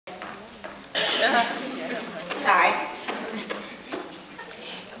Sorry.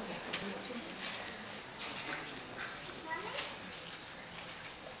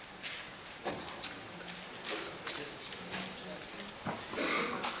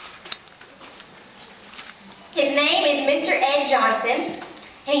 His name is Mr. Ed Johnson,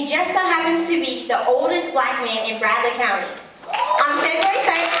 and he just so happens to be the oldest black man in Bradley County. On February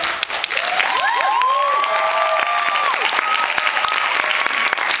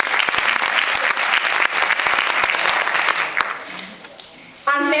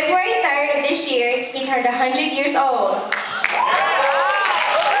 3rd, of this year, he turned 100 years old.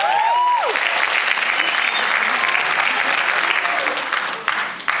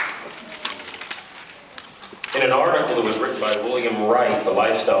 In an article that was written by William Wright, the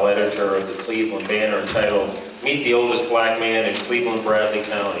lifestyle editor of the Cleveland Banner, entitled "Meet the Oldest Black Man in Cleveland, Bradley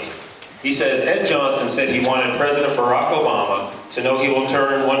County," he says, Ed Johnson said he wanted President Barack Obama to know he will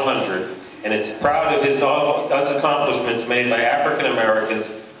turn 100, and is proud of his accomplishments made by African Americans,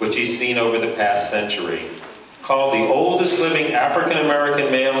 which he's seen over the past century. Called the oldest living African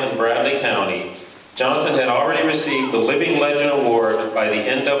American male in Bradley County, Johnson had already received the Living Legend Award by the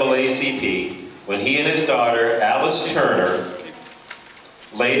NAACP when he and his daughter, Alice Turner,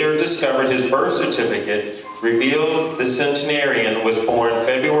 later discovered his birth certificate revealed the centenarian was born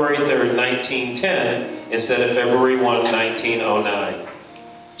February 3rd, 1910, instead of February 1, 1909.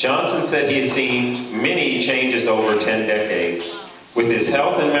 Johnson said he has seen many changes over 10 decades. With his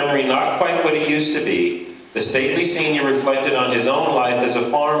health and memory not quite what it used to be, the stately senior reflected on his own life as a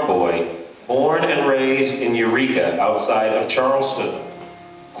farm boy, born and raised in Eureka, outside of Charleston.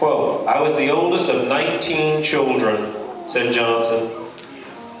 Quote, "I was the oldest of 19 children," said Johnson.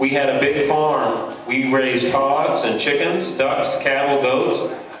 "We had a big farm. We raised hogs and chickens, ducks, cattle, goats.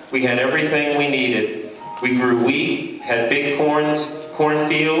 We had everything we needed. We grew wheat, had big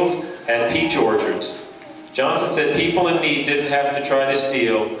cornfields, had peach orchards." Johnson said people in need didn't have to try to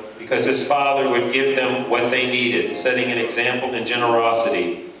steal because his father would give them what they needed, setting an example in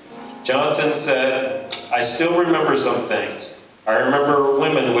generosity. Johnson said, "I still remember some things. I remember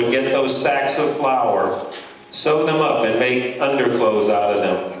women would get those sacks of flour, sew them up and make underclothes out of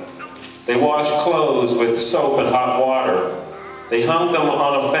them. They washed clothes with soap and hot water. They hung them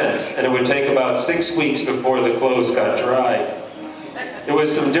on a fence, and it would take about 6 weeks before the clothes got dry. It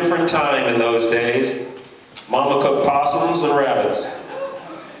was some different time in those days. Mama cooked possums and rabbits."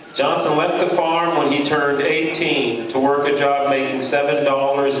 Johnson left the farm when he turned 18 to work a job making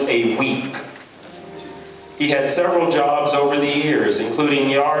 $7 a week. He had several jobs over the years, including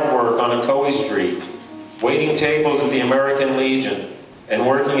yard work on Ocoee Street, waiting tables at the American Legion, and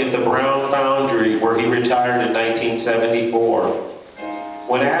working at the Brown Foundry, where he retired in 1974.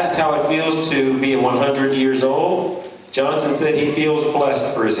 When asked how it feels to be 100 years old, Johnson said he feels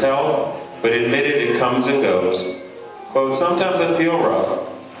blessed for his health, but admitted it comes and goes. Quote, "Sometimes I feel rough.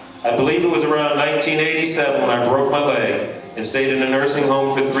 I believe it was around 1987 when I broke my leg and stayed in a nursing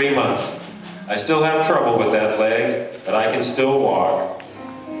home for 3 months. I still have trouble with that leg, but I can still walk."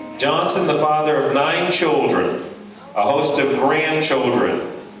 Johnson, the father of 9 children, a host of grandchildren,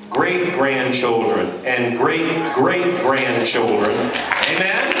 great-grandchildren, and great-great-grandchildren.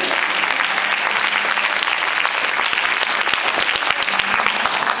 Amen?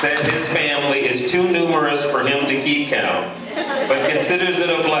 Said his family is too numerous for him to keep count, but considers it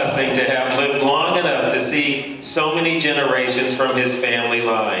a blessing to have lived long enough to see so many generations from his family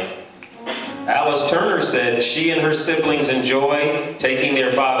line. Alice Turner said she and her siblings enjoy taking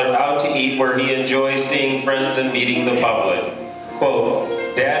their father out to eat where he enjoys seeing friends and meeting the public. Quote,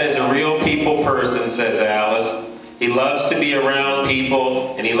 "Dad is a real people person," says Alice. "He loves to be around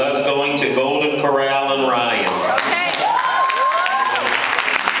people, and he loves going to Golden Corral and Ryan's.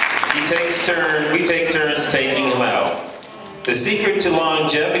 We take turns taking him out. The secret to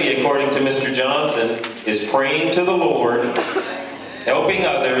longevity, according to Mr. Johnson, is praying to the Lord, helping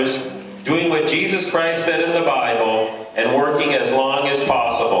others, doing what Jesus Christ said in the Bible, and working as long as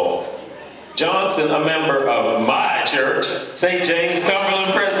possible." Johnson, a member of my church, St. James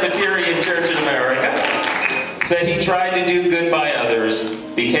Cumberland Presbyterian Church in America, said he tried to do good by others,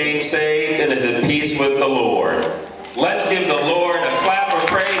 became saved, and is at peace with the Lord. Let's give the Lord a clap of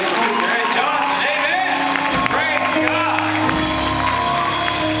praise for Mr. Ed Johnson. Amen. Praise God.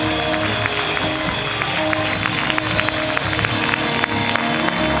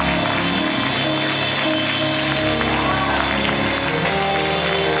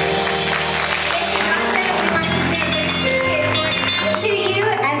 To you,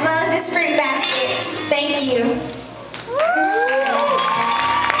 as well as this fruit basket. Thank you.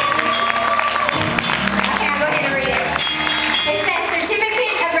 Okay, I'll go ahead and read it. It says,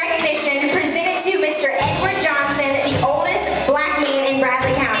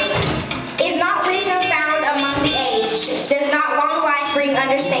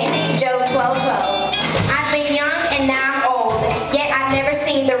 12:12. I've been young and now I'm old, yet I've never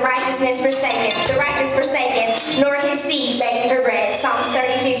seen the righteous forsaken, nor his seed begging for bread. Psalms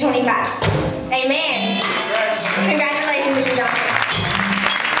 32:25.